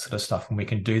all of that sort of stuff, and we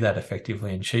can do that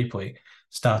effectively and cheaply,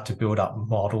 start to build up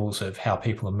models of how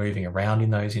people are moving around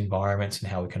in those environments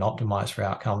and how we can optimize for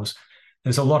outcomes.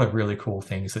 There's a lot of really cool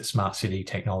things that smart city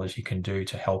technology can do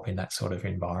to help in that sort of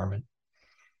environment.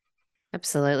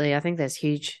 Absolutely. I think there's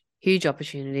huge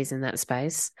opportunities in that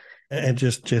space. And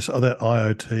just that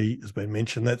IoT has been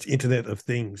mentioned. That's Internet of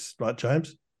Things, right,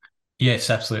 James? Yes,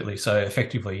 absolutely. So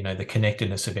effectively, the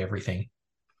connectedness of everything.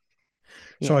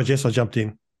 Yeah. Sorry, Jess, I jumped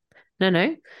in.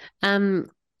 No.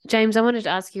 James, I wanted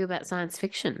to ask you about science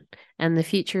fiction and the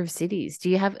future of cities. Do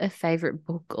you have a favorite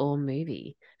book or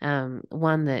movie?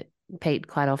 One that Pete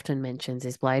quite often mentions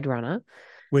is Blade Runner.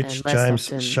 Which James,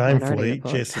 shamefully,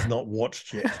 Jess has not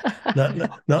watched yet. No,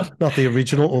 not the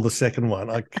original or the second one.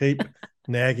 I keep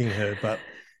nagging her, but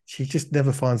she just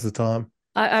never finds the time.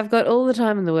 I've got all the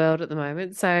time in the world at the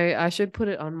moment, so I should put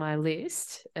it on my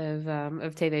list of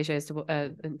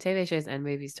TV shows and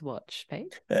movies to watch,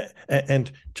 Pete.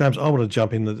 And James, I want to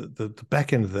jump in the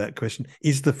back end of that question.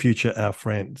 Is the future our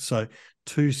friend? So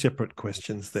 2 separate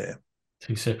questions there.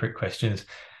 2 separate questions.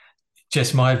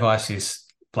 Jess, my advice is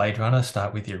Blade Runner,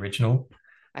 start with the original.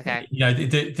 Okay.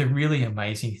 The really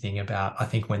amazing thing about, I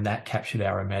think, when that captured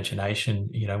our imagination,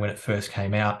 when it first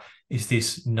came out, is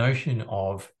this notion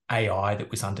of AI that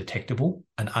was undetectable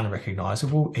and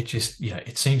unrecognizable. It just,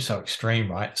 it seems so extreme,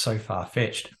 right? So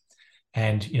far-fetched.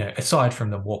 And, aside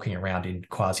from them walking around in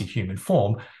quasi-human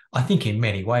form, I think in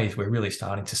many ways we're really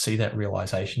starting to see that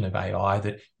realization of AI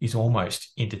that is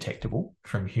almost indetectable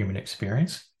from human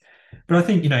experience. But I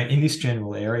think, in this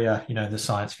general area, the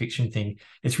science fiction thing,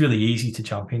 it's really easy to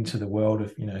jump into the world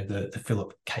of, the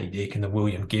Philip K. Dick and the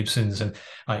William Gibsons. And,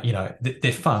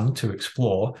 they're fun to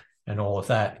explore and all of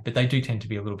that, but they do tend to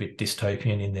be a little bit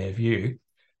dystopian in their view.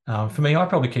 For me, I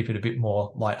probably keep it a bit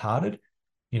more lighthearted.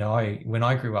 When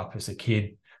I grew up as a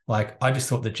kid, I just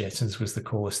thought the Jetsons was the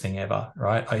coolest thing ever,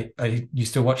 right? I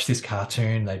used to watch this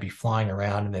cartoon. They'd be flying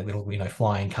around in their little,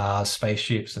 flying cars,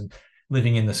 spaceships, and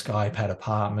living in the sky pad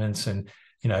apartments. And,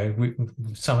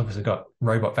 some of us have got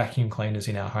robot vacuum cleaners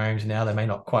in our homes now. They may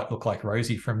not quite look like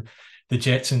Rosie from the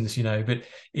Jetsons, but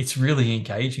it's really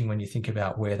engaging when you think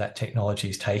about where that technology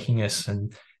is taking us.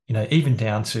 And, even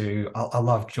down to, I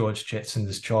love George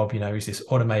Jetson's job, he's this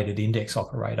automated index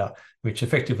operator, which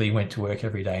effectively went to work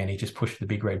every day and he just pushed the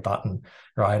big red button,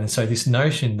 right? And so this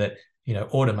notion that,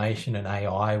 automation and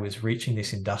AI was reaching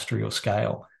this industrial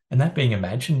scale, and that being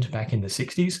imagined back in the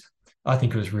 60s, I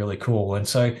think it was really cool. And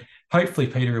so hopefully,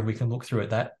 Peter, if we can look through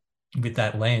it with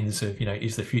that lens of,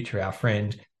 is the future our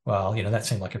friend? Well, that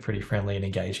seemed like a pretty friendly and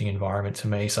engaging environment to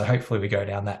me. So hopefully we go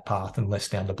down that path and less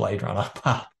down the Blade Runner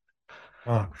path.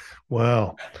 Oh,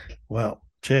 wow. Well,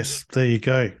 Jess, there you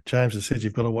go. James has said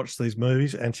you've got to watch these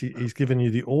movies, and he's given you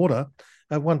the order.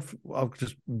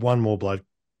 Just one more Blade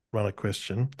Runner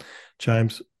question.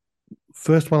 James,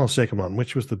 first one or second one,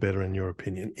 which was the better in your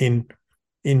opinion,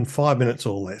 in 5 minutes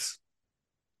or less?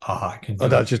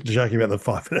 Just joking about the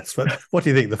 5 minutes, but what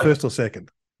do you think, the first or second?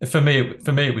 For me,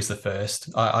 it was the first.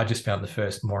 I just found the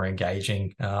first more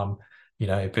engaging,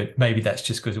 but maybe that's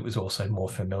just because it was also more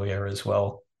familiar as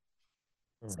well.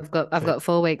 So I've got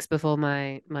 4 weeks before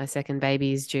my second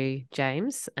baby is due,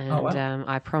 James, and wow.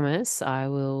 I promise I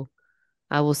will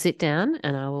sit down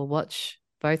and I will watch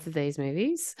both of these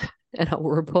movies. And I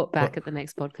will report back at the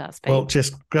next podcast. Pete. Well,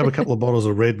 just grab a couple of bottles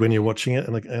of red when you're watching it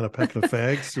and a packet of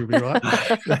fags. You'll be right.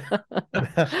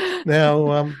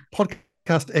 Now,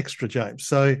 podcast extra, James.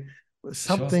 So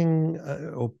something,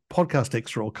 or podcast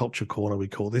extra or culture corner, we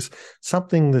call this,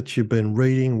 something that you've been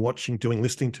reading, watching, doing,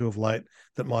 listening to of late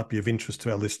that might be of interest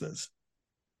to our listeners.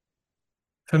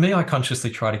 For me, I consciously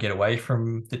try to get away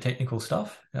from the technical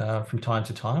stuff from time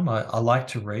to time. I like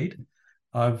to read.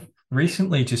 I've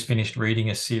recently just finished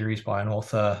reading a series by an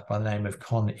author by the name of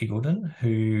Con Iggulden,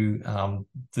 who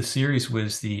the series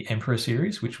was the Emperor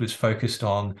series, which was focused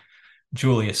on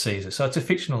Julius Caesar. So it's a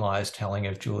fictionalized telling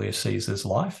of Julius Caesar's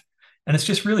life. And it's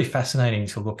just really fascinating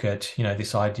to look at,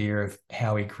 this idea of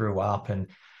how he grew up and,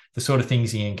 the sort of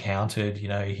things he encountered,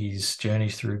 his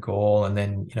journeys through Gaul, and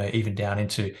then, even down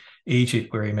into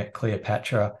Egypt where he met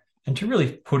Cleopatra, and to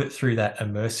really put it through that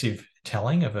immersive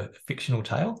telling of a fictional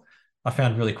tale, I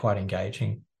found really quite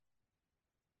engaging.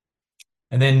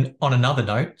 And then on another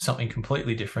note, something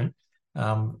completely different,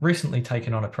 recently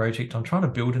taken on a project. I'm trying to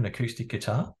build an acoustic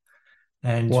guitar.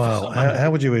 And wow,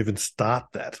 how would you even start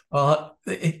that?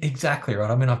 Exactly right.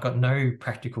 I mean, I've got no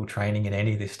practical training in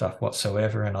any of this stuff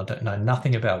whatsoever, and I don't know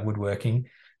nothing about woodworking.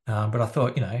 But I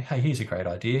thought, hey, here's a great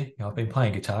idea. I've been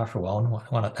playing guitar for a while, and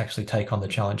why not actually take on the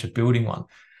challenge of building one?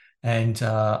 And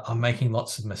I'm making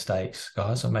lots of mistakes,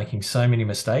 guys. I'm making so many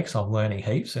mistakes. I'm learning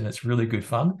heaps, and it's really good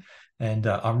fun. And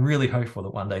I'm really hopeful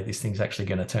that one day this thing's actually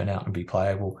going to turn out and be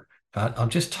playable. But I'm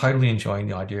just totally enjoying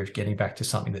the idea of getting back to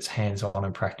something that's hands-on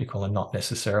and practical and not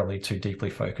necessarily too deeply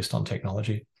focused on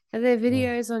technology. Are there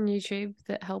videos on YouTube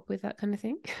that help with that kind of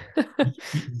thing?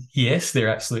 Yes, there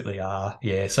absolutely are.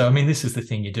 Yeah. So, I mean, this is the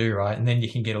thing you do, right? And then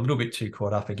you can get a little bit too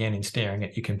caught up again in staring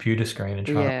at your computer screen and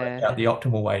trying to work out the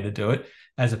optimal way to do it,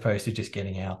 as opposed to just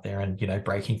getting out there and,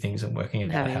 breaking things and working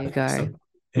it out. Having a go.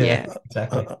 Yeah,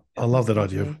 exactly. I love that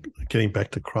idea of getting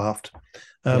back to craft.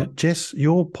 Jess,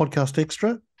 your podcast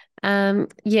extra?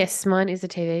 Yes, mine is a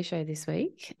TV show this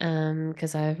week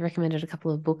because I've recommended a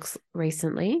couple of books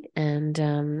recently, and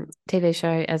TV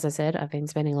show, as I said, I've been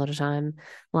spending a lot of time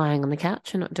lying on the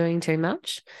couch and not doing too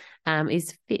much,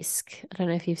 is Fisk. I don't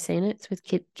know if you've seen it. It's with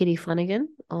Kitty Flanagan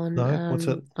on What's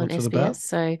it SBS. about?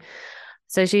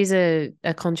 So she's a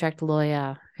contract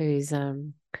lawyer who's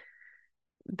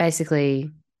basically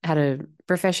had a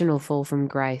professional fall from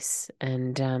grace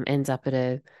and ends up at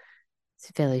a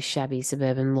fairly shabby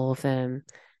suburban law firm,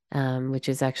 which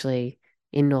is actually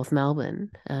in North Melbourne,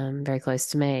 very close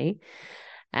to me.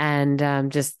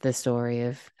 And just the story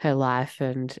of her life,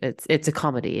 and it's a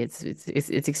comedy. It's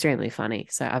extremely funny.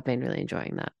 So I've been really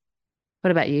enjoying that. What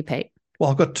about you, Pete?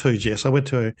 Well, I've got two, Jess. I went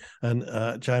to,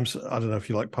 and James, I don't know if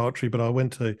you like poetry, but I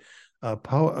went to a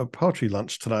poetry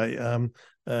lunch today,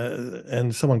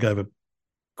 and someone gave a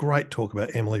great talk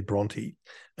about Emily Bronte,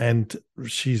 and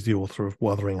she's the author of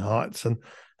Wuthering Heights. And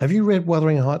have you read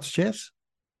Wuthering Heights, Jess?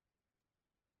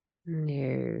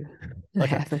 No, I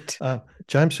haven't.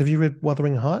 James, have you read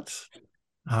Wuthering Heights?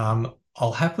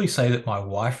 I'll happily say that my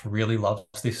wife really loves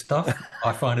this stuff.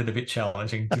 I find it a bit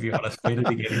challenging, to be honest, Peter,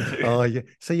 to get into. Oh, yeah.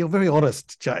 So you're very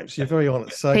honest, James. You're very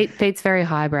honest. So Pete's very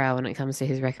highbrow when it comes to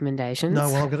his recommendations. No,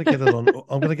 well, I'm going to get it on.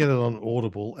 I'm going to get it on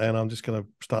Audible, and I'm just going to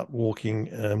start walking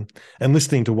and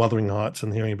listening to Wuthering Heights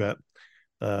and hearing about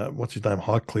what's his name,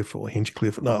 Highcliffe or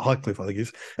Hinchcliffe? No, Highcliffe, I think it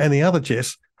is. And the other,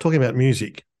 Jess, talking about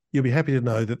music. You'll be happy to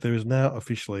know that there is now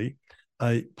officially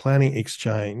a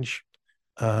PlanningxChange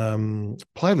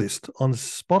playlist on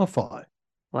Spotify.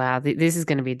 Wow, this is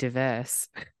going to be diverse.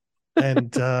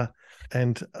 And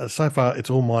so far, it's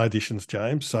all my additions,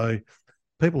 James. So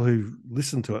people who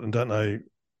listen to it and don't know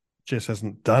Jess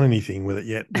hasn't done anything with it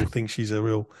yet will think she's a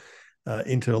real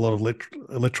into a lot of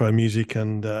electro music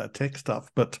and tech stuff.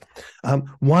 But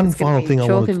one final thing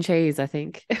chalk and cheese, I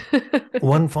think.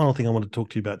 One final thing I want to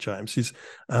talk to you about, James, is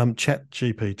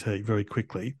ChatGPT. Very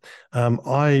quickly,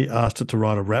 I asked it to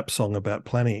write a rap song about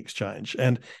PlanningxChange,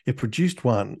 and it produced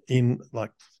one in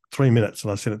like 3 minutes,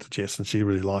 and I sent it to Jess, and she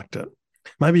really liked it.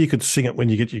 Maybe you could sing it when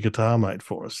you get your guitar made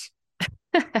for us.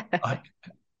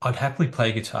 I'd happily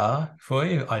play guitar for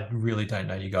you. I really don't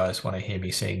know you guys want to hear me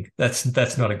sing. That's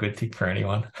not a good thing for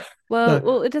anyone.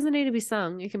 Well, it doesn't need to be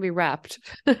sung. It can be rapped.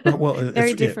 Well,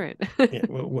 very different. Yeah,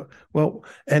 well,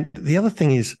 and the other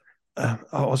thing is, I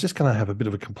was just going to have a bit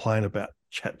of a complaint about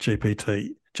ChatGPT,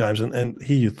 James, and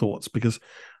hear your thoughts, because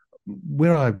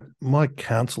my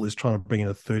council is trying to bring in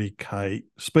a 30k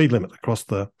speed limit across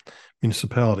the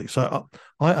municipality. So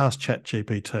I asked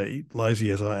ChatGPT, lazy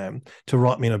as I am, to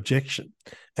write me an objection,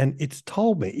 and it's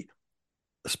told me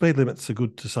speed limits are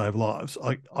good to save lives.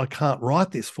 I can't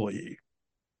write this for you.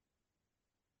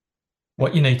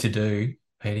 What you need to do,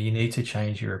 Peter, you need to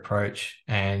change your approach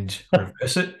and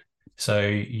reverse it. So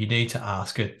you need to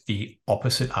ask it the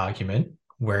opposite argument,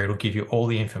 where it'll give you all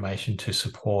the information to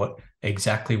support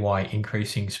exactly why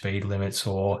increasing speed limits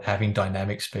or having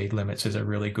dynamic speed limits is a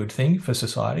really good thing for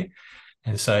society.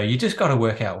 And so you just got to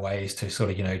work out ways to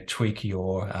sort of, tweak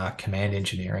your command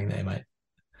engineering there, mate.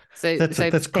 So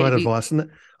that's great advice, and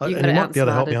it might be able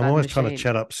to help me. I'm always trying to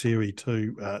chat up Siri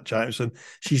too, James, and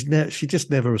she just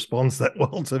never responds that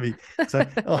well to me. So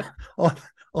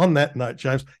on that note,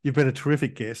 James, you've been a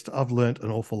terrific guest. I've learnt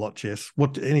an awful lot, Jess.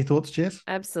 Any thoughts, Jess?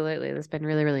 Absolutely, that's been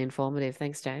really, really informative.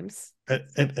 Thanks, James.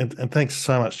 And thanks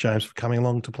so much, James, for coming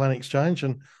along to PlanningxChange,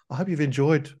 and I hope you've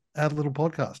enjoyed our little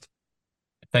podcast.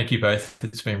 Thank you both.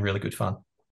 It's been really good fun.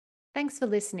 Thanks for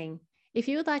listening. If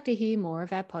you would like to hear more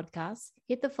of our podcasts,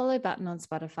 hit the follow button on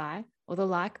Spotify or the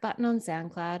like button on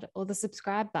SoundCloud or the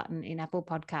subscribe button in Apple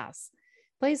Podcasts.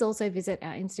 Please also visit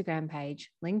our Instagram page,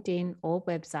 LinkedIn, or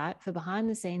website for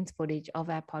behind-the-scenes footage of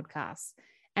our podcasts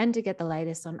and to get the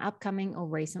latest on upcoming or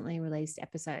recently released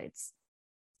episodes.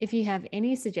 If you have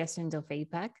any suggestions or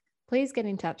feedback, please get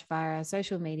in touch via our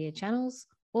social media channels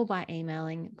or by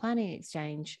emailing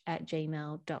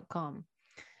planningxchange@gmail.com.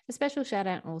 A special shout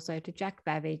out also to Jack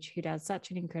Babbage, who does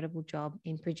such an incredible job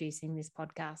in producing this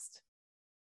podcast.